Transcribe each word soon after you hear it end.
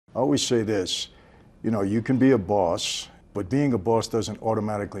I always say this, you can be a boss, but being a boss doesn't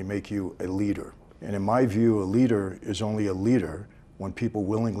automatically make you a leader. And in my view, a leader is only a leader when people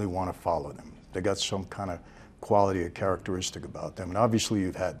willingly want to follow them. They got some kind of quality or characteristic about them. And obviously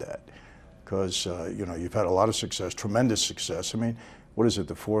you've had that because, you've had a lot of success, tremendous success. I mean, what is it,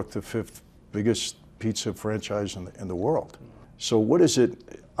 the fourth to fifth biggest pizza franchise in the world? So what is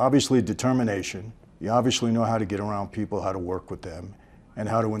it? Obviously determination. You obviously know how to get around people, how to work with them, and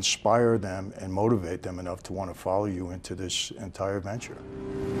how to inspire them and motivate them enough to want to follow you into this entire venture.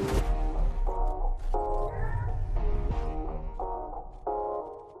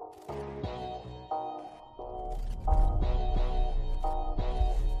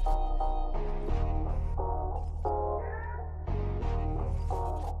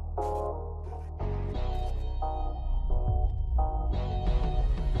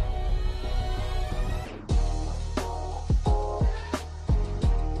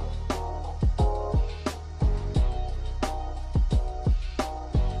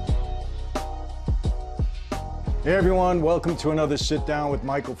 Hey everyone, welcome to another Sit Down with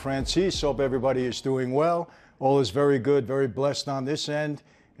Michael Franzese. Hope everybody is doing well. All is very good, very blessed on this end.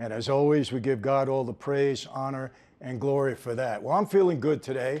 And as always, we give God all the praise, honor, and glory for that. Well, I'm feeling good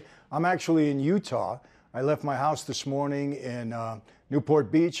today. I'm actually in Utah. I left my house this morning in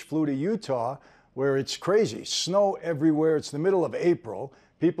Newport Beach, flew to Utah, where it's crazy. Snow everywhere. It's the middle of April.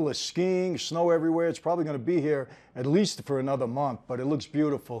 People are skiing, snow everywhere. It's probably going to be here at least for another month, but it looks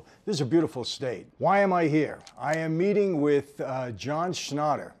beautiful. This is a beautiful state. Why am I here? I am meeting with John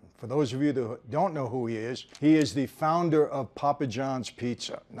Schnatter. For those of you that don't know who he is the founder of Papa John's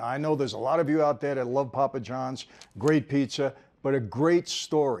Pizza. Now, I know there's a lot of you out there that love Papa John's, great pizza, but a great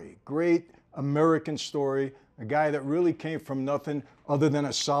story, great American story, a guy that really came from nothing other than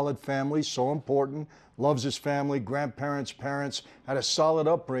a solid family, so important, loves his family, grandparents, parents, had a solid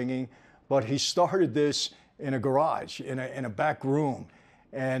upbringing, but he started this in a garage, in a back room.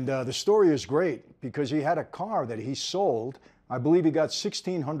 And the story is great because he had a car that he sold. I believe he got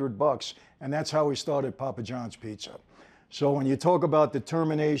 $1,600, and that's how he started Papa John's Pizza. So when you talk about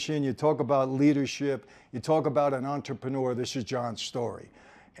determination, you talk about leadership, you talk about an entrepreneur, this is John's story.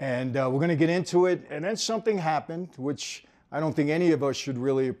 And we're going to get into it, and then something happened, which I don't think any of us should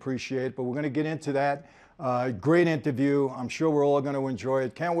really appreciate, but we're going to get into that. Great interview. I'm sure we're all going to enjoy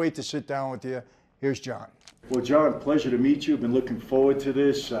it. Can't wait to sit down with you. Here's John. Well, John, pleasure to meet you. I've been looking forward to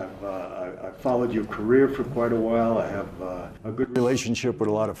this. I've followed your career for quite a while. I have a good relationship with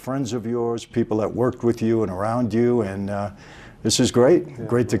a lot of friends of yours, people that worked with you and around you, and this is great. Yeah.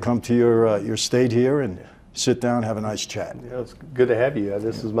 Great to come to your state here and sit down, have a nice chat. Yeah, it's good to have you.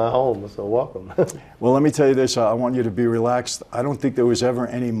 This is my home, so welcome. Well, let me tell you this. I want you to be relaxed. I don't think there was ever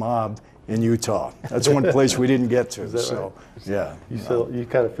any mob in Utah. That's one place we didn't get to. Is that so, right? Yeah. You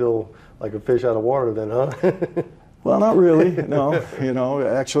kind of feel like a fish out of water then, huh? Well, not really. No.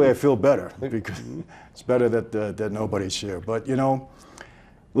 Actually, I feel better because it's better that nobody's here. But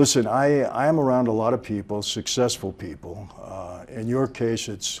listen, I am around a lot of people, successful people. In your case,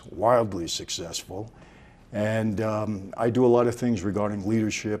 it's wildly successful. And I do a lot of things regarding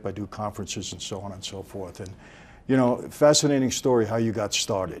leadership. I do conferences and so on and so forth. And, fascinating story how you got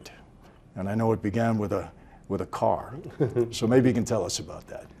started. And I know it began with a car. So maybe you can tell us about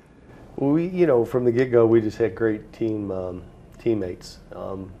that. Well, we, from the get-go, we just had great teammates.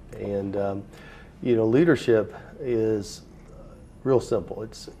 Leadership is real simple.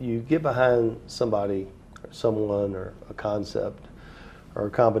 It's you get behind somebody, or someone, or a concept, or a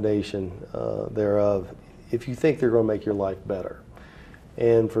combination thereof, if you think they're going to make your life better.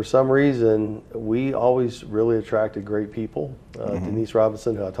 And for some reason, we always really attracted great people. Denise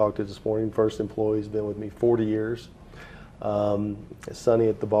Robinson, who I talked to this morning, first employee, has been with me 40 years. Sonny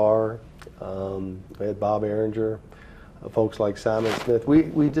at the bar. We had Bob Arringer, folks like Simon Smith.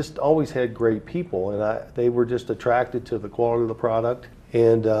 We just always had great people, and they were just attracted to the quality of the product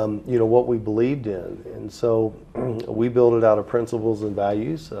and what we believed in. And so we built it out of principles and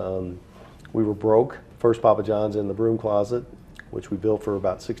values. We were broke. First Papa John's in the broom closet, which we built for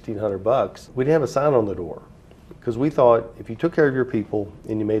about $1,600. We didn't have a sign on the door because we thought if you took care of your people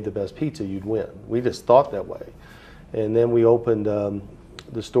and you made the best pizza, you'd win. We just thought that way. And then we opened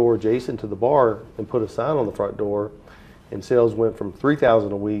the store adjacent to the bar and put a sign on the front door, and sales went from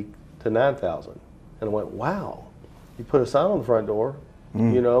 $3,000 a week to $9,000. And I went, wow, you put a sign on the front door,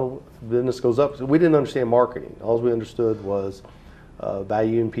 business goes up. So we didn't understand marketing. All we understood was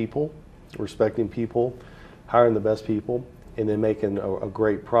valuing people, respecting people, hiring the best people, and then making a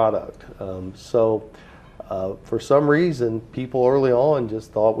great product. For some reason, people early on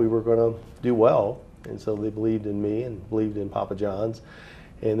just thought we were going to do well, and so they believed in me and believed in Papa John's.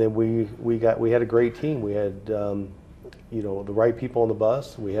 And then we had a great team. We had you know, the right people on the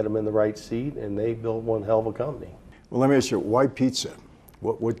bus. We had them in the right seat, and they built one hell of a company. Well, let me ask you, why pizza?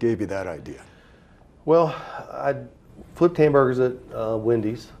 What gave you that idea? Well, I flipped hamburgers at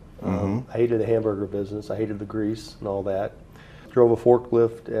Wendy's. I hated the hamburger business. I hated the grease and all that. Drove a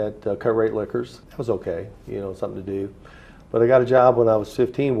forklift at Cut Rate Liquors. That was okay, you know, something to do. But I got a job when I was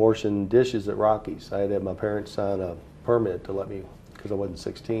 15 washing dishes at Rockies. I had to have my parents sign a permit to let me, because I wasn't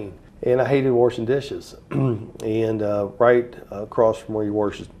 16. And I hated washing dishes. And right across from where you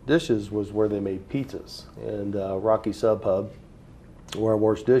wash dishes was where they made pizzas. And Rocky Sub Pub, where I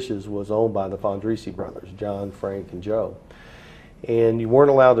washed dishes, was owned by the Franzese brothers, John, Frank, and Joe. And you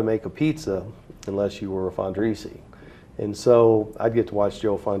weren't allowed to make a pizza unless you were a Franzese. And so I'd get to watch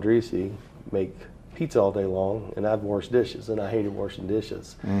Joe Franzese make pizza all day long, and I'd wash dishes, and I hated washing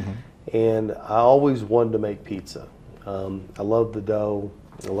dishes. And I always wanted to make pizza. I loved the dough.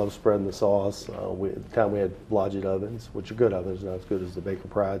 I love spreading the sauce. At the time we had Blodgett ovens, which are good ovens, not as good as the Baker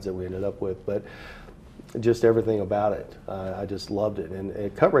Prides that we ended up with, but just everything about it. I just loved it. And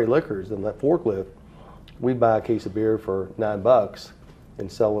at Cut Rate Liquors, in that forklift, we'd buy a case of beer for $9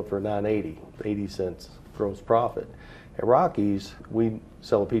 and sell it for $9.80, 80 cents gross profit. At Rockies, we'd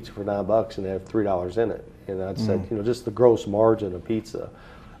sell a pizza for $9 and have $3 in it. And I'd said, you know, just the gross margin of pizza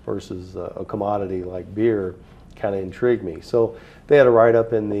versus a commodity like beer kind of intrigued me. So they had a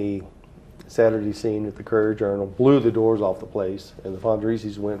write-up in the Saturday Scene at the Courier Journal, blew the doors off the place, and the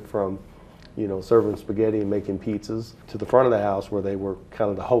Franzeses went from, you know, serving spaghetti and making pizzas to the front of the house where they were kind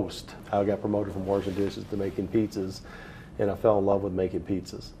of the host. I got promoted from washing dishes to making pizzas, and I fell in love with making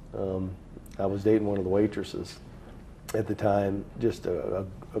pizzas. I was dating one of the waitresses at the time, just a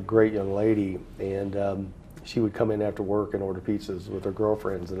great young lady, and she would come in after work and order pizzas with her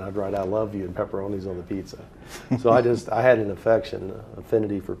girlfriends, and I'd write "I love you" and pepperonis on the pizza. So I had an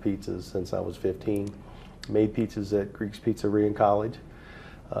affinity for pizzas since I was 15. Made pizzas at Greek's Pizzeria in college.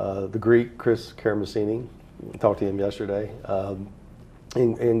 The Greek, Chris Karamazini, talked to him yesterday,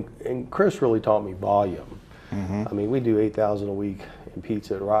 and Chris really taught me volume. I mean, we do 8,000 a week in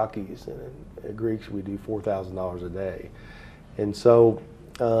pizza at Rockies, and at Greek's we do $4,000 a day. And so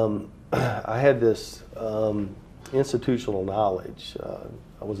I had this institutional knowledge.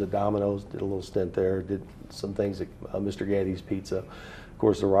 I was at Domino's, did a little stint there, did some things at Mr. Gaddy's Pizza, of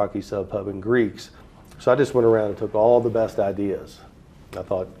course the Rocky Sub Pub and Greek's. So I just went around and took all the best ideas. I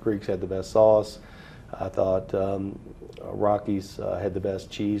thought Greek's had the best sauce. I thought Rockies had the best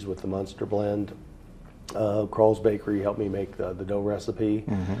cheese with the Munster blend. Kroll's Bakery helped me make the dough recipe.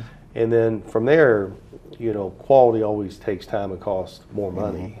 And then from there, you know, quality always takes time and costs more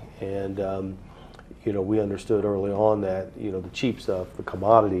money. And, you know, we understood early on that, you know, the cheap stuff, the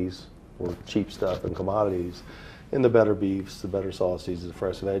commodities were cheap stuff and commodities. And the better beefs, the better sausages, the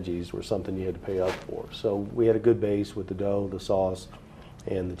fresh veggies were something you had to pay up for. So we had a good base with the dough, the sauce,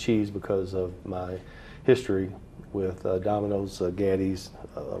 and the cheese because of my history with Domino's, Gaddy's,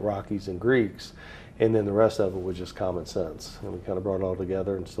 Rockies, and Greeks. And then the rest of it was just common sense. And we kind of brought it all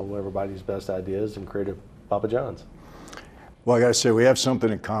together and stole everybody's best ideas and created Papa John's. Well, I got to say, we have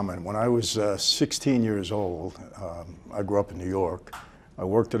something in common. When I was 16 years old, I grew up in New York. I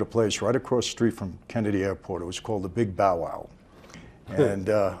worked at a place right across the street from Kennedy Airport. It was called the Big Bow Wow. And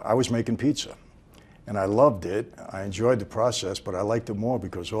I was making pizza. And I loved it. I enjoyed the process, but I liked it more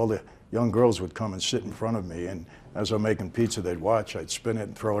because all the young girls would come and sit in front of me. And as I'm making pizza, they'd watch. I'd spin it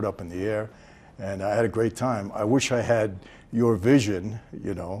and throw it up in the air. And I had a great time. I wish I had your vision,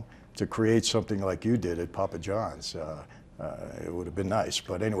 you know, to create something like you did at Papa John's. It would have been nice.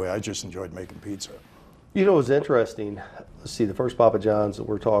 But anyway, I just enjoyed making pizza. You know, it was interesting. Let's see, the first Papa John's,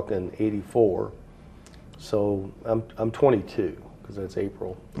 we're talking 84. So I'm 22, because that's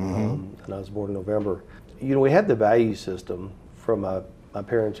April. And I was born in November. You know, we had the value system from my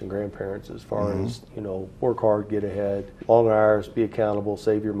parents and grandparents as far as, you know, work hard, get ahead, long hours, be accountable,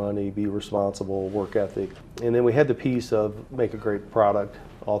 save your money, be responsible, work ethic. And then we had the piece of make a great product,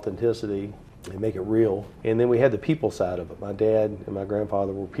 authenticity, and make it real. And then we had the people side of it. My dad and my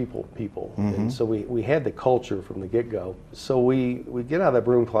grandfather were people. And so we had the culture from the get-go. So we get out of that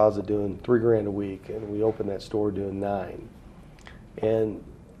broom closet doing $3 grand a week, and we open that store doing $9. And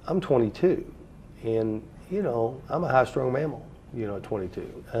I'm 22, and, you know, I'm a high-strung mammal, you know, at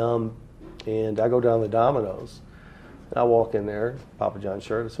 22. And I go down to Domino's, and I walk in there, Papa John's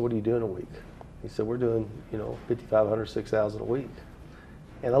shirt. I said, "What are you doing a week?" He said, "We're doing, you know, 5,500, 6,000 a week."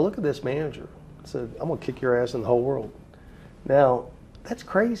 And I look at this manager. I said, "I'm gonna kick your ass in the whole world." Now, that's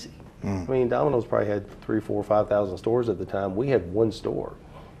crazy. I mean, Domino's probably had 3,000, 4,000, 5,000 stores at the time. We had one store,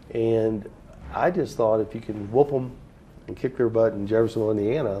 and I just thought if you can whoop them and kick their butt in Jeffersonville,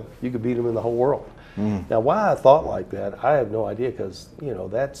 Indiana, you could beat them in the whole world. Now, why I thought like that, I have no idea, because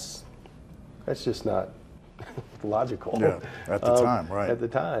that's just not logical. Yeah, at the time, right. At the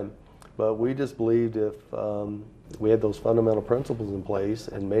time. But we just believed if we had those fundamental principles in place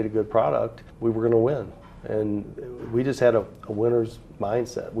and made a good product, we were going to win. And we just had a winner's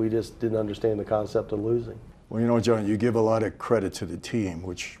mindset. We just didn't understand the concept of losing. Well, John, you give a lot of credit to the team,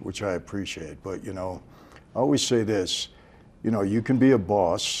 which I appreciate. But, I always say this, you can be a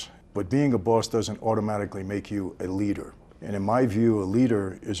boss, but being a boss doesn't automatically make you a leader. And in my view, a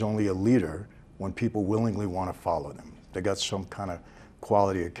leader is only a leader when people willingly want to follow them. They got some kind of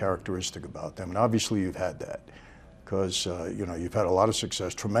quality or characteristic about them. And obviously you've had that, because, you've had a lot of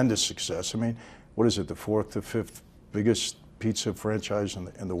success, tremendous success. I mean, what is it, the 4th to 5th biggest pizza franchise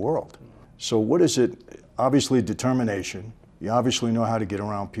in the world? So what is it? Obviously determination. You obviously know how to get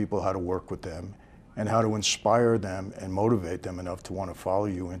around people, how to work with them, and how to inspire them and motivate them enough to want to follow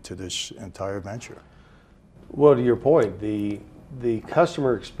you into this entire venture. Well, to your point, the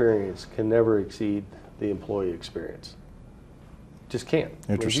customer experience can never exceed the employee experience. Just can't.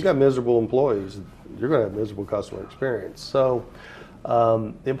 If you got miserable employees, you're going to have miserable customer experience. So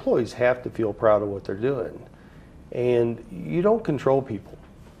the employees have to feel proud of what they're doing. And you don't control people.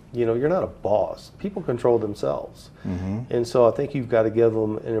 You're not a boss. People control themselves. And so I think you've got to give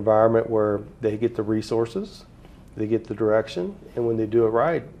them an environment where they get the resources, they get the direction, and when they do it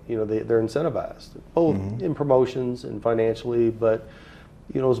right, they're incentivized, both in promotions and financially, but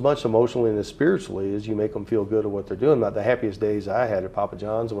as much emotionally and as spiritually as you make them feel good at what they're doing. About the happiest days I had at Papa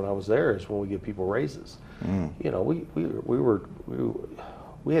John's when I was there is when we give people raises.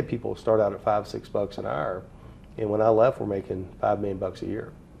 We had people start out at $5-6 an hour, and when I left, we're making $5 million a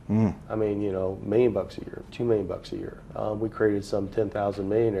year. I mean, $1 million a year, $2 million a year. We created some 10,000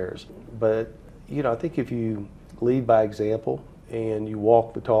 millionaires. But, I think if you lead by example and you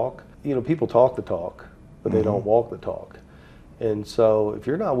walk the talk, people talk the talk, but they don't walk the talk. And so if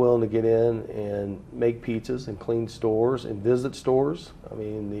you're not willing to get in and make pizzas and clean stores and visit stores, I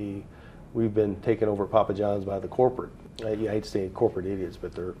mean, we've been taken over at Papa John's by the corporate. I hate to say corporate idiots,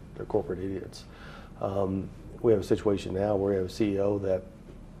 but they're corporate idiots. We have a situation now where we have a CEO that,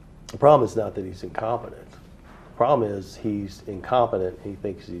 the problem is not that he's incompetent. The problem is he's incompetent and he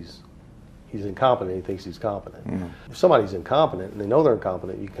thinks he's incompetent and he thinks he's competent. If somebody's incompetent and they know they're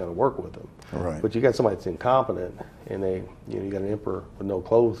incompetent, you kind of work with them. Right. But you got somebody that's incompetent and you got an emperor with no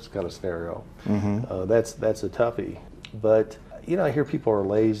clothes kind of scenario. That's a toughie. But I hear people are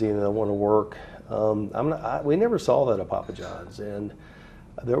lazy and they don't want to work. We never saw that at Papa John's, and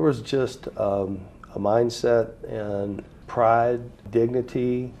there was just a mindset and pride,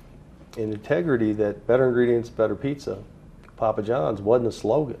 dignity, and integrity that better ingredients, better pizza. Papa John's wasn't a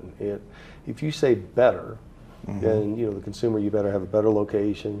slogan. If you say better, then the consumer, you better have a better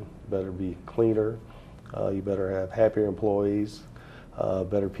location, better be cleaner, you better have happier employees,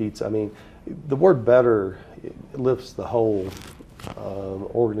 better pizza. I mean, the word better lifts the whole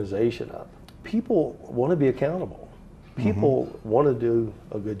organization up. People want to be accountable. People want to do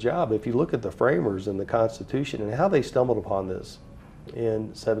a good job. If you look at the framers and the Constitution and how they stumbled upon this in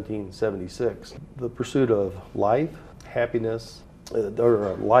 1776, the pursuit of life, happiness,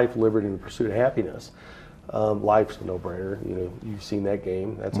 or life, liberty, and the pursuit of happiness. Life's a no-brainer. You've seen that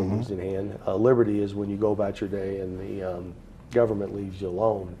game. That's a losing hand. Liberty is when you go about your day and the government leaves you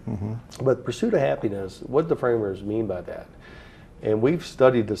alone. But pursuit of happiness, what do the framers mean by that? And we've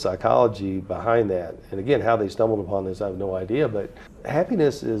studied the psychology behind that. And again, how they stumbled upon this, I have no idea. But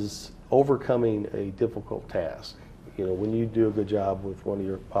happiness is overcoming a difficult task. When you do a good job with one of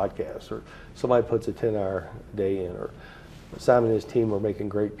your podcasts, or somebody puts a 10-hour day in, or Simon and his team are making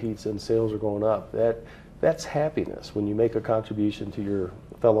great pizza and sales are going up, that's happiness. When you make a contribution to your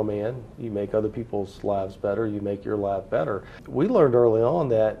fellow man, you make other people's lives better, you make your life better. We learned early on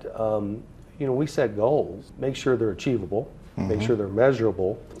that, we set goals, make sure they're achievable, make sure they're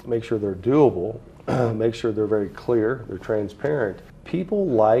measurable, make sure they're doable, make sure they're very clear, they're transparent. People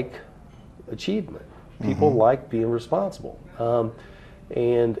like achievement. People like being responsible.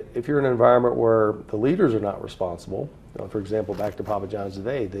 And if you're in an environment where the leaders are not responsible, for example, back to Papa John's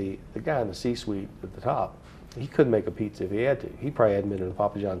today, the guy in the C-suite at the top, he couldn't make a pizza if he had to. He probably hadn't been in a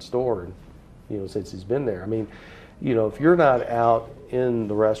Papa John's store since he's been there. I mean, if you're not out in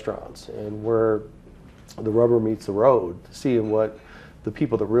the restaurants and where the rubber meets the road, seeing what the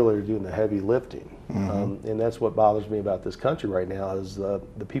people that really are doing the heavy lifting. And that's what bothers me about this country right now is the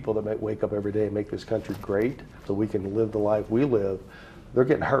people that might wake up every day and make this country great so we can live the life we live, they're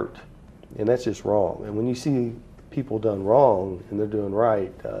getting hurt. And that's just wrong. And when you see people done wrong and they're doing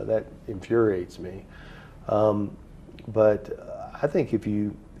right, that infuriates me. But I think if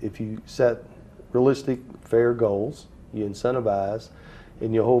you set realistic, fair goals, you incentivize,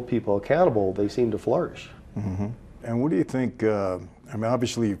 and you hold people accountable, they seem to flourish. Mm-hmm. And what do you think? I mean,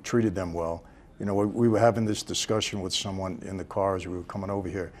 obviously you've treated them well. You know, we were having this discussion with someone in the car as we were coming over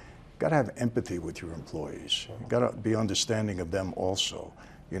here. You got to have empathy with your employees. You got to be understanding of them also.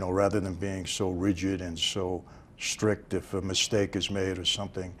 You know, rather than being so rigid and so strict. If a mistake is made or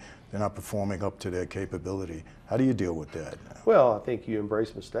something, they're not performing up to their capability. How do you deal with that? Well, I think you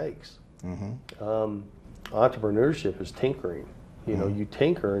embrace mistakes. Mm-hmm. Entrepreneurship is tinkering. You know, you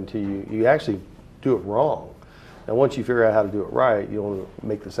tinker until you actually do it wrong. And once you figure out how to do it right, you don't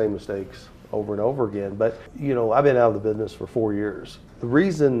make the same mistakes over and over again. But, you know, I've been out of the business for 4 years. The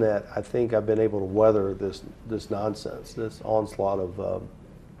reason that I think I've been able to weather this nonsense, this onslaught of,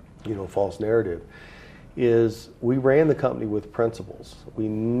 you know, false narrative, is we ran the company with principles. We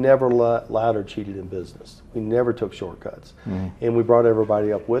never lied or cheated in business. We never took shortcuts. And we brought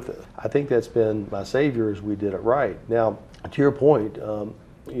everybody up with it. I think that's been my savior, is we did it right. Now, to your point,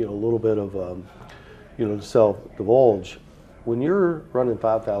 you know, a little bit of, you know, self-divulge. When you're running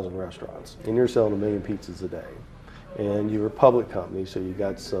 5,000 restaurants and you're selling 1 million pizzas a day, and you're a public company, so you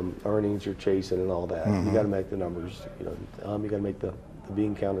got some earnings you're chasing and all that. You got to make the numbers, you know, you got to make the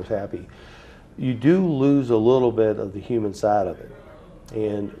bean counters happy. You do lose a little bit of the human side of it.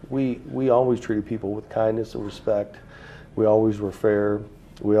 And we always treated people with kindness and respect. We always were fair.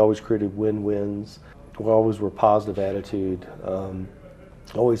 We always created win-wins. We always were positive attitude.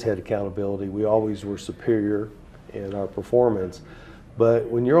 Always had accountability. We always were superior in our performance. But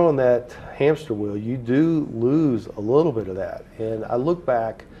when you're on that hamster wheel, you do lose a little bit of that. And I look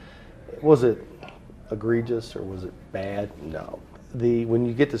back, was it egregious or was it bad? No. When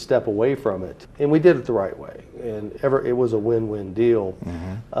you get to step away from it, and we did it the right way, and it was a win-win deal.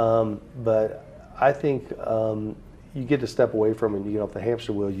 But I think you get to step away from it and you get off the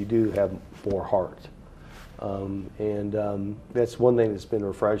hamster wheel, you do have more heart. And that's one thing that's been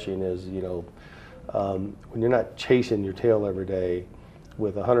refreshing is, you know, when you're not chasing your tail every day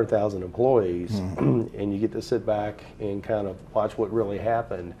with 100,000 employees and you get to sit back and kind of watch what really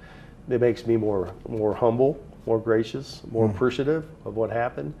happened, it makes me more humble, more gracious, more appreciative of what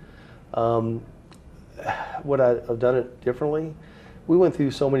happened. Would I have done it differently? We went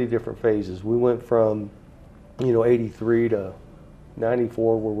through so many different phases. We went from, you know, 83 to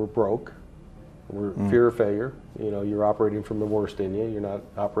 94 where we're broke. We're fear of failure. You know, you're operating from the worst in you. You're not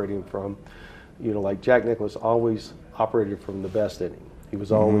operating from, you know, like Jack Nicklaus always operated from the best inning. He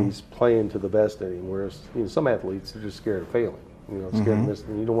was always playing to the best inning, whereas, you know, some athletes are just scared of failing. You know, scared of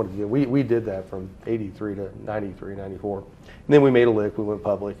missing. You don't want to get. We did that from 83 to 93, 94. And then we made a lick. We went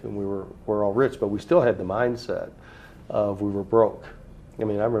public, and we're all rich, but we still had the mindset of we were broke. I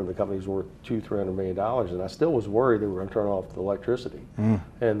mean, I remember the company was worth $200-300 million, and I still was worried they were going to turn off the electricity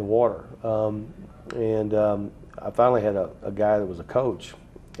and the water. I finally had a guy that was a coach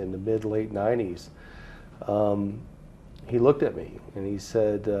in the mid-late 90s. He looked at me and he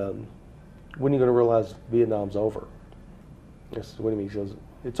said, when are you going to realize Vietnam's over? I said, what do you mean? He says,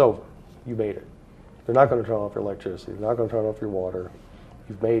 it's over. You made it. They're not going to turn off your electricity. They're not going to turn off your water.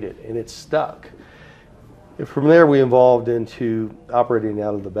 You've made it. And it's stuck. And from there, we evolved into operating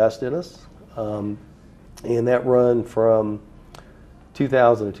out of the best in us. And that run from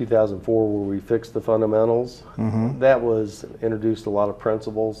 2000 to 2004, where we fixed the fundamentals, that was introduced a lot of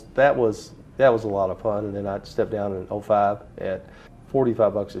principles. That was a lot of fun. And then I stepped down in 2005 at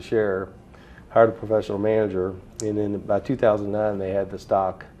 $45 a share, hired a professional manager, and then by 2009 they had the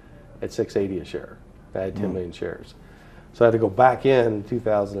stock at $6.80 a share. I had 10 million shares. So I had to go back in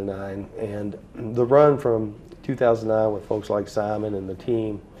 2009, and the run from 2009 with folks like Simon and the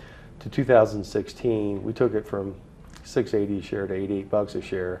team to 2016, we took it from $6.80 a share to $88 a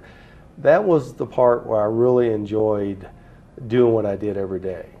share. That was the part where I really enjoyed doing what I did every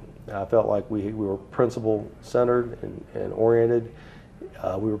day. I felt like we were principle-centered and oriented.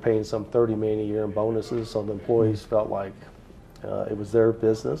 We were paying some $30 million a year in bonuses, so the employees felt like it was their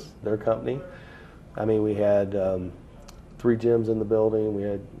business, their company. I mean, we had 3 gyms in the building. We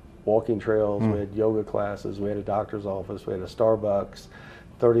had walking trails. We had yoga classes. We had a doctor's office. We had a Starbucks.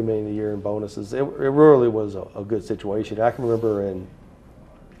 $30 million a year in bonuses. It really was a good situation. I can remember in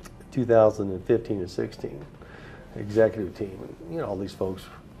 2015 and 16, executive team, you know, all these folks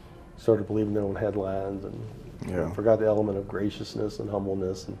started believing their own headlines and forgot the element of graciousness and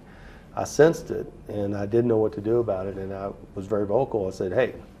humbleness. And I sensed it, and I didn't know what to do about it. And I was very vocal. I said,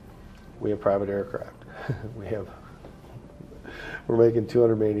 "Hey, we have private aircraft. We're making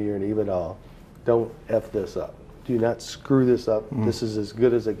 $200 million a year in EBITDA. Don't F this up. Do not screw this up. This is as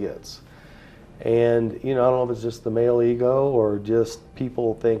good as it gets." And, I don't know if it's just the male ego or just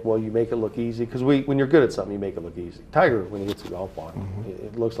people think, well, you make it look easy. Because when you're good at something, you make it look easy. Tiger, when he gets a golf ball,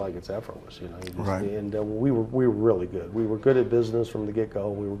 it looks like it's effortless, you just, Right. And we were really good. We were good at business from the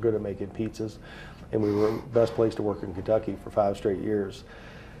get-go. We were good at making pizzas. And we were the best place to work in Kentucky for 5 straight years.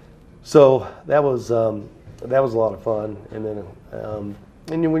 So that was a lot of fun. And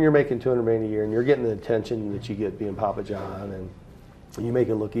then when you're making $200 million a year and you're getting the attention that you get being Papa John and you make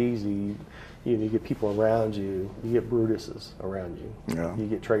it look easy, you get people around you. You get Brutuses around you. Yeah. You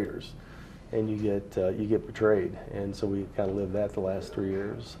get traitors, and you get betrayed. And so we kind of lived that the last 3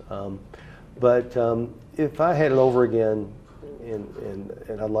 years. But if I had it over again,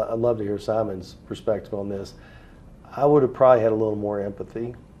 and I'd love to hear Simon's perspective on this, I would have probably had a little more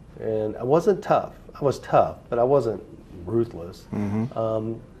empathy. And I wasn't tough. I was tough, but I wasn't ruthless.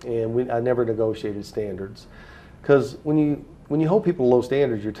 And I never negotiated standards, because when you hold people to low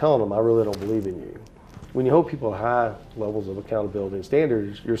standards, you're telling them, I really don't believe in you. When you hold people to high levels of accountability and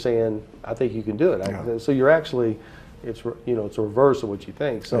standards, you're saying, I think you can do it. Yeah. So you're actually, it's a reverse of what you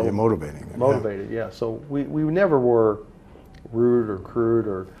think. So you're motivating them. motivated, yeah. So we never were rude or crude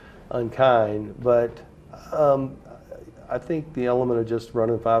or unkind, but I think the element of just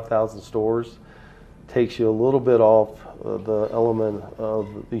running 5,000 stores takes you a little bit off the element of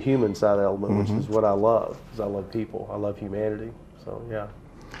the human side element, which is what I love, because I love people, I love humanity. So yeah.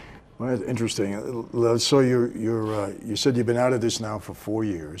 Well, that's interesting. So you said you've been out of this now for 4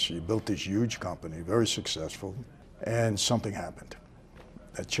 years. You built this huge company, very successful, and something happened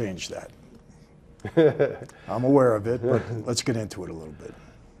that changed that. I'm aware of it, but let's get into it a little bit.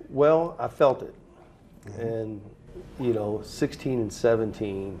 Well, I felt it, and 16 and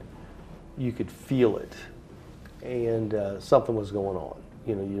 17, you could feel it, and something was going on.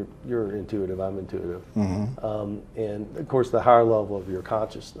 You're intuitive, I'm intuitive, and of course the higher level of your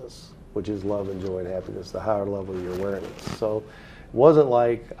consciousness, which is love and joy and happiness, the higher level of your awareness. So it wasn't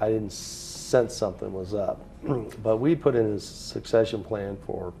like I didn't sense something was up, but we put in a succession plan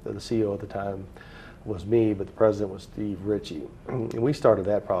for the CEO at the time was me, but the president was Steve Ritchie, and we started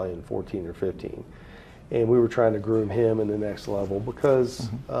that probably in 14 or 15, and we were trying to groom him in the next level because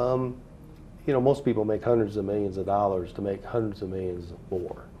most people make hundreds of millions of dollars to make hundreds of millions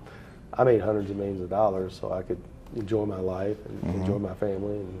more. I made hundreds of millions of dollars so I could enjoy my life and enjoy my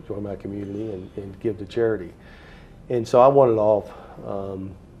family and enjoy my community and give to charity. And so I wanted off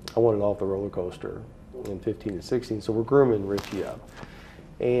the roller coaster in 15 and 16. So we're grooming Richie up,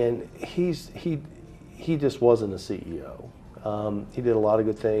 and he just wasn't a CEO. He did a lot of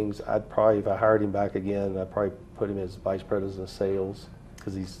good things. If I hired him back again, I'd probably put him as vice president of sales,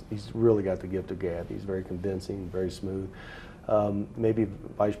 because he's really got the gift of gab. He's very convincing, very smooth. Maybe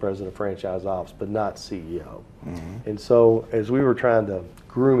vice president of franchise ops, but not CEO. And so as we were trying to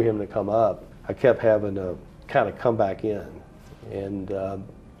groom him to come up, I kept having to kind of come back in. And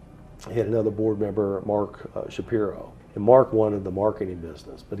I had another board member, Mark Shapiro. And Mark wanted the marketing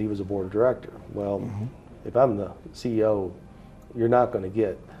business, but he was a board director. Well, if I'm the CEO, you're not going to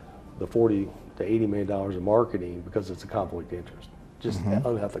get the $40 to $80 million in marketing because it's a conflict of interest. Just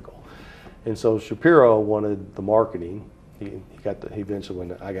unethical. And so Shapiro wanted the marketing. He eventually,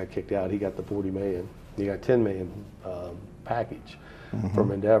 when I got kicked out, he got the $40 million. He got $10 million package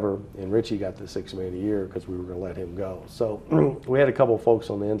from Endeavor, and Richie got the $6 million a year because we were going to let him go. So we had a couple of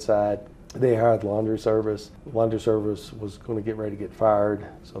folks on the inside. They hired laundry service. Laundry service was going to get ready to get fired,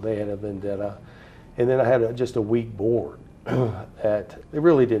 so they had a vendetta. And then I had just a weak board that they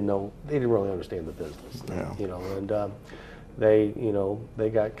really didn't know. They didn't really understand the business. Yeah. And they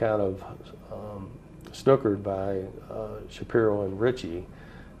got kind of snookered by Shapiro and Ritchie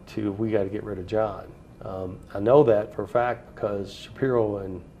we got to get rid of John. I know that for a fact because Shapiro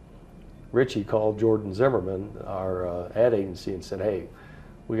and Ritchie called Jordan Zimmerman, our ad agency, and said, hey,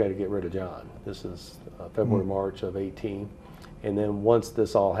 we got to get rid of John. This is February, March of 18. And then once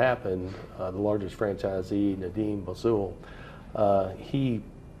this all happened, the largest franchisee, Nadeem Basul, he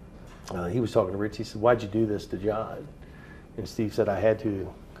was talking to Ritchie. He said, why'd you do this to John? And Steve said, I had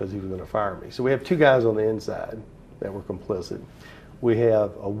to because he was going to fire me. So we have 2 guys on the inside that were complicit. We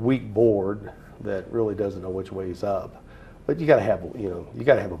have a weak board that really doesn't know which way's up. But you got to have, you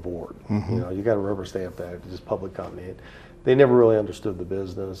got to have a board. You got to rubber stamp that. It's just public company. They never really understood the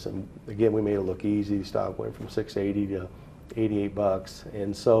business. And again, we made it look easy. The stock went from $6.80 to $88,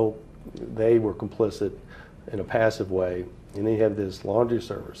 and so they were complicit in a passive way. And they have this laundry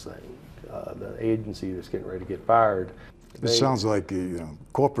service thing, the agency that's getting ready to get fired. This sounds like a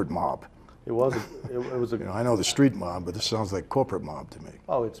corporate mob. It was. It was a. I know the street mob, but this sounds like corporate mob to me.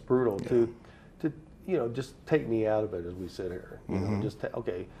 Oh, it's brutal to just take me out of it as we sit here. Just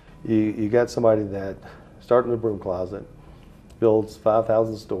okay. You got somebody that started in the broom closet, builds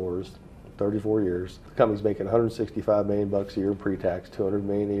 5,000 stores, 34 years. The company's making $165 million a year in pre-tax, $200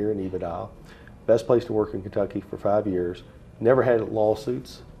 million a year in EBITDA. Best place to work in Kentucky for 5 years. Never had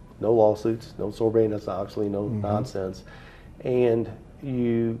lawsuits, no Sarbanes-Oxley, no nonsense. And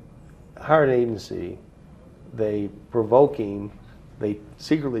you hire an agency, they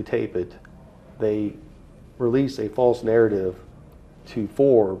secretly tape it, they release a false narrative to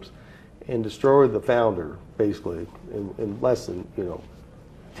Forbes and destroy the founder basically in less than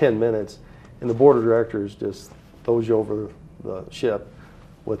 10 minutes, and the board of directors just throws you over the ship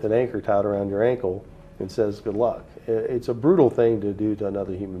with an anchor tied around your ankle and says good luck. It's a brutal thing to do to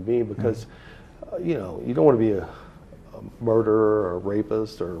another human being because you don't want to be a murderer or a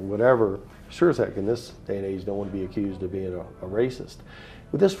rapist or whatever. Sure as heck in this day and age you don't want to be accused of being a racist.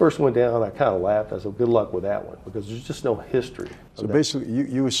 When this first went down, I kind of laughed. I said, good luck with that one, because there's just no history. So basically,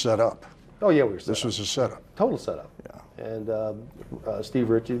 you were set up. Oh, yeah, we were set up. This was a setup. Total setup. Yeah. And Steve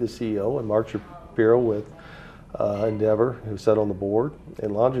Ritchie, the CEO, and Mark Shapiro with Endeavor, who sat on the board,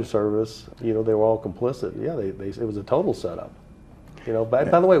 and Laundry Service, they were all complicit. Yeah, it was a total setup. By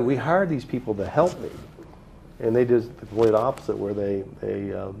the way, we hired these people to help me. And they did the complete opposite, where they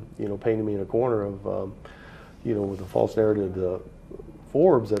painted me in a corner of, with a false narrative to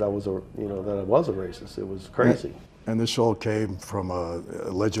Forbes that I was a racist. It was crazy. And this all came from a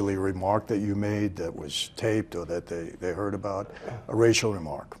allegedly remark that you made that was taped or that they heard about, a racial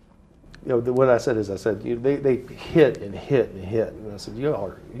remark. What I said is, they hit and hit and hit, and I said,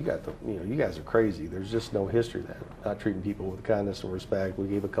 you guys are crazy. There's just no history of that. Not treating people with kindness and respect. We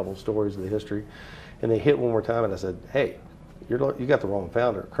gave a couple of stories of the history, and they hit one more time, and I said, hey, you got the wrong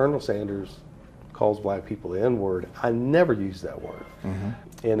founder. Colonel Sanders calls black people the N-word. I never used that word.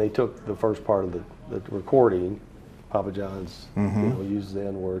 And they took the first part of the recording. Papa John's uses the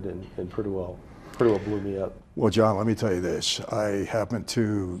N-word and pretty well blew me up. Well, John, let me tell you this. I happen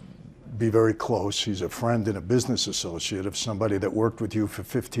to be very close. He's a friend and a business associate of somebody that worked with you for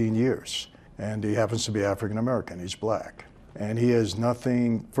 15 years. And he happens to be African American. He's black. And he has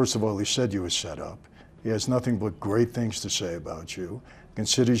nothing, first of all, he said you were set up. He has nothing but great things to say about you,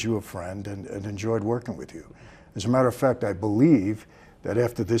 considers you a friend, and enjoyed working with you. As a matter of fact, I believe that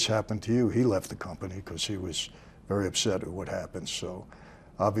after this happened to you, he left the company because he was very upset at what happened. So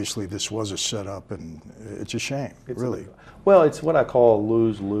obviously this was a setup, and it's a shame, really. Well, it's what I call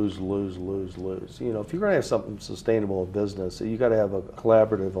lose, lose, lose, lose, lose. If you're going to have something sustainable in business, you got to have a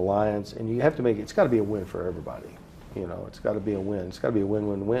collaborative alliance, and you have to it's got to be a win for everybody. It's got to be a win. It's got to be a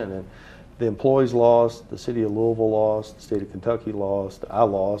win-win-win. And the employees lost, the city of Louisville lost, the state of Kentucky lost, I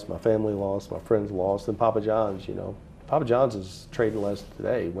lost, my family lost, my friends lost, and Papa John's, Papa John's is trading less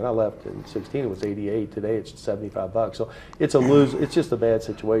today. When I left in 16, it was 88. Today, it's $75. So it's a lose. It's just a bad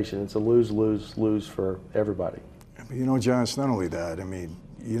situation. It's a lose, lose, lose for everybody. But John, it's not only that. I mean,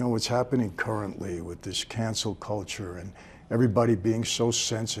 what's happening currently with this cancel culture and everybody being so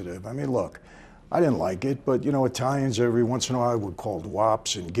sensitive. I mean, look, I didn't like it, but Italians every once in a while were called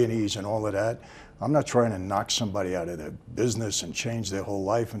wops and guineas and all of that. I'm not trying to knock somebody out of their business and change their whole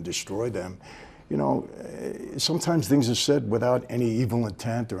life and destroy them. Sometimes things are said without any evil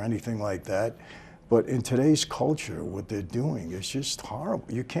intent or anything like that. But in today's culture, what they're doing is just horrible.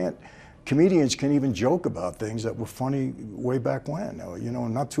 Comedians can't even joke about things that were funny way back when,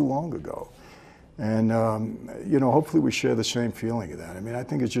 not too long ago. And, hopefully we share the same feeling of that. I mean, I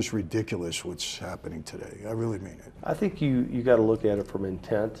think it's just ridiculous what's happening today. I really mean it. I think you got to look at it from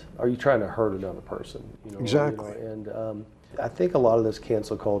intent. Are you trying to hurt another person? Exactly. And I think a lot of this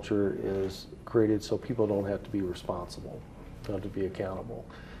cancel culture is created so people don't have to be responsible, don't have to be accountable.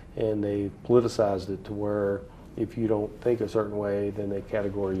 And they politicized it to where if you don't think a certain way, then they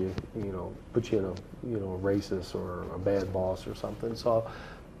categorize you, put you in a racist or a bad boss or something. So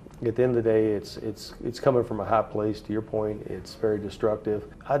at the end of the day, it's coming from a high place. To your point, it's very destructive.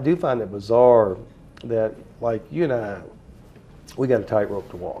 I do find it bizarre that, like you and I, we got a tightrope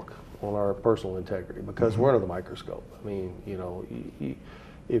to walk on our personal integrity because we're under the microscope. I mean,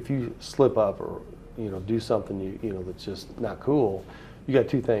 if you slip up or do something that's just not cool, you got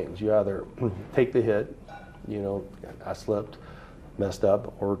two things. You either take the hit, I slipped, messed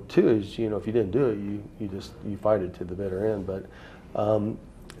up, or two is if you didn't do it, you fight it to the bitter end. But I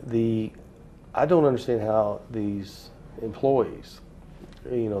don't understand how these employees,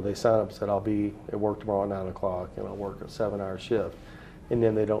 they sign up and said, I'll be at work tomorrow at 9 o'clock and I'll work a 7-hour shift, and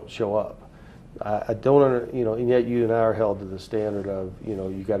then they don't show up. I don't, and yet you and I are held to the standard of,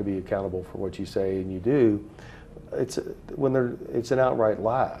 you got to be accountable for what you say, and you do. It's an outright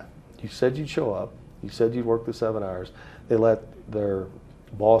lie. You said you'd show up. You said you'd work the 7 hours. They let their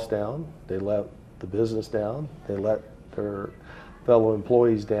boss down, they let the business down, they let their fellow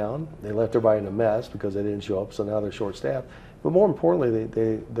employees down, they left everybody in a mess because they didn't show up, so now they're short-staffed. But more importantly,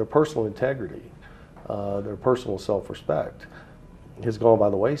 their personal integrity, their personal self-respect has gone by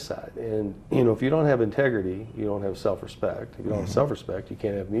the wayside. And if you don't have integrity, you don't have self-respect. If you don't have self-respect, you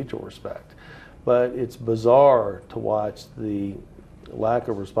can't have mutual respect. But it's bizarre to watch the lack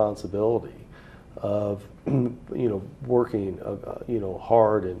of responsibility of working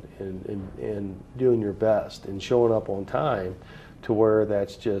hard and doing your best and showing up on time, to where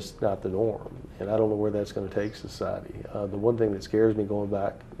that's just not the norm. And I don't know where that's going to take society. The one thing that scares me going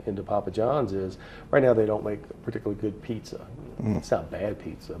back into Papa John's is right now they don't make particularly good pizza. It's not bad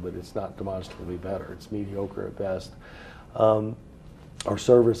pizza, but it's not demonstrably better. It's mediocre at best. Our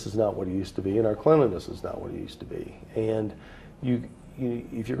service is not what it used to be, and our cleanliness is not what it used to be. And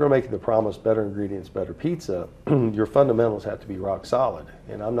if you're going to make the promise better ingredients, better pizza, your fundamentals have to be rock solid.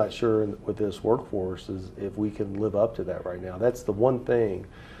 And I'm not sure with this workforce if we can live up to that right now. That's the one thing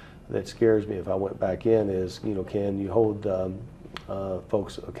that scares me if I went back in is, can you hold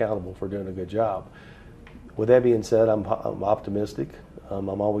folks accountable for doing a good job? With that being said, I'm optimistic. I'm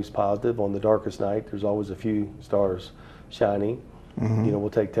always positive. On the darkest night, there's always a few stars shining. We'll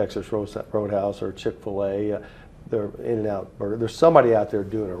take Texas Roadhouse or Chick-fil-A. They're In-N-Out Burger. There's somebody out there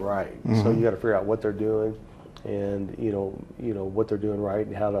doing it right. So you got to figure out what they're doing, and what they're doing right,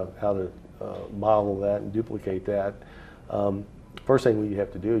 and how to model that and duplicate that. First thing you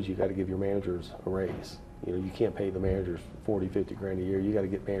have to do is you got to give your managers a raise. You can't pay the managers 40, 50 grand a year. You got to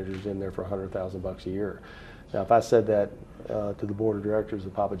get managers in there for $100,000 a year. Now, if I said that to the board of directors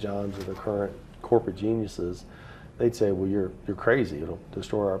of Papa John's or the current corporate geniuses, they'd say, well, you're crazy. It'll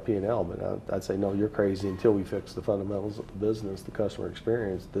destroy our P&L. But I'd say, no, you're crazy until we fix the fundamentals of the business, the customer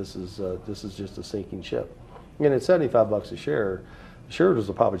experience. This is just a sinking ship. And at $75 a share, the shareholders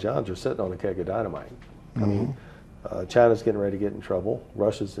of Papa John's are sitting on a keg of dynamite. I mean, China's getting ready to get in trouble.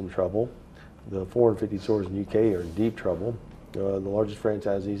 Russia's in trouble. The 450 stores in the UK are in deep trouble. The largest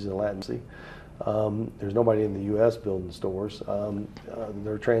franchisees in the Latin Sea. There's nobody in the U.S. building stores.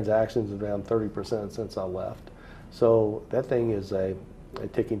 Their transactions are down 30% since I left. So that thing is a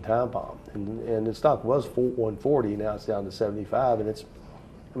ticking time bomb. And the stock was 140, now it's down to 75. And it's,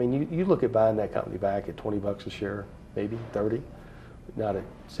 I mean, you look at buying that company back at $20 a share, maybe 30, not at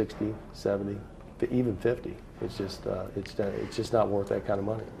 60, 70, even 50. It's just not worth that kind of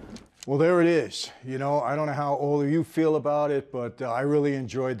money. Well, there it is. I don't know how all of you feel about it, but I really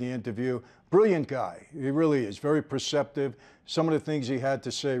enjoyed the interview. Brilliant guy. He really is. Very perceptive. Some of the things he had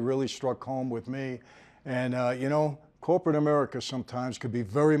to say really struck home with me. And, corporate America sometimes could be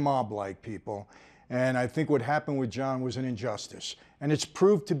very mob-like, people. And I think what happened with John was an injustice. And it's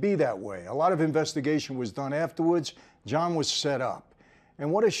proved to be that way. A lot of investigation was done afterwards. John was set up.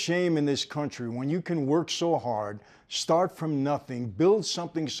 And what a shame in this country when you can work so hard, start from nothing, build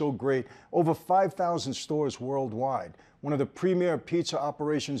something so great, over 5,000 stores worldwide, one of the premier pizza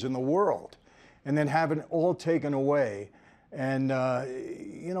operations in the world, and then have it all taken away, and,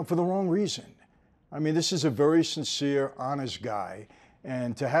 for the wrong reason. I mean, this is a very sincere, honest guy,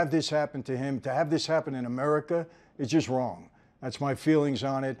 and to have this happen to him, to have this happen in America, is just wrong. That's my feelings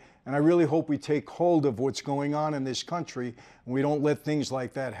on it, and I really hope we take hold of what's going on in this country, and we don't let things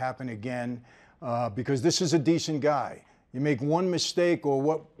like that happen again, because this is a decent guy. You make one mistake, or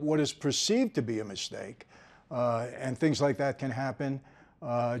what is perceived to be a mistake, and things like that can happen.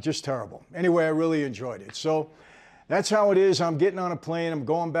 Just terrible. Anyway, I really enjoyed it. So that's how it is. I'm getting on a plane. I'm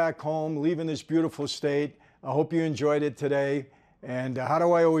going back home, leaving this beautiful state. I hope you enjoyed it today. And how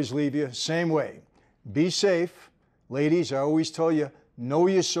do I always leave you? Same way. Be safe. Ladies, I always tell you, know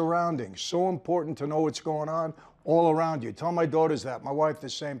your surroundings. So important to know what's going on all around you. Tell my daughters that. My wife, the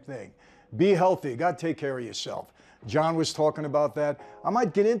same thing. Be healthy. You got to take care of yourself. John was talking about that. I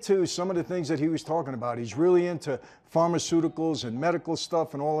might get into some of the things that he was talking about. He's really into pharmaceuticals and medical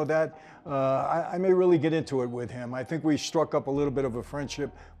stuff and all of that. I may really get into it with him. I think we struck up a little bit of a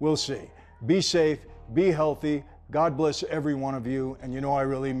friendship. We'll see. Be safe. Be healthy. God bless every one of you. And I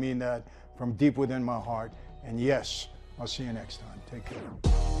really mean that from deep within my heart. And yes, I'll see you next time. Take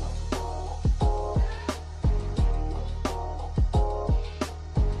care.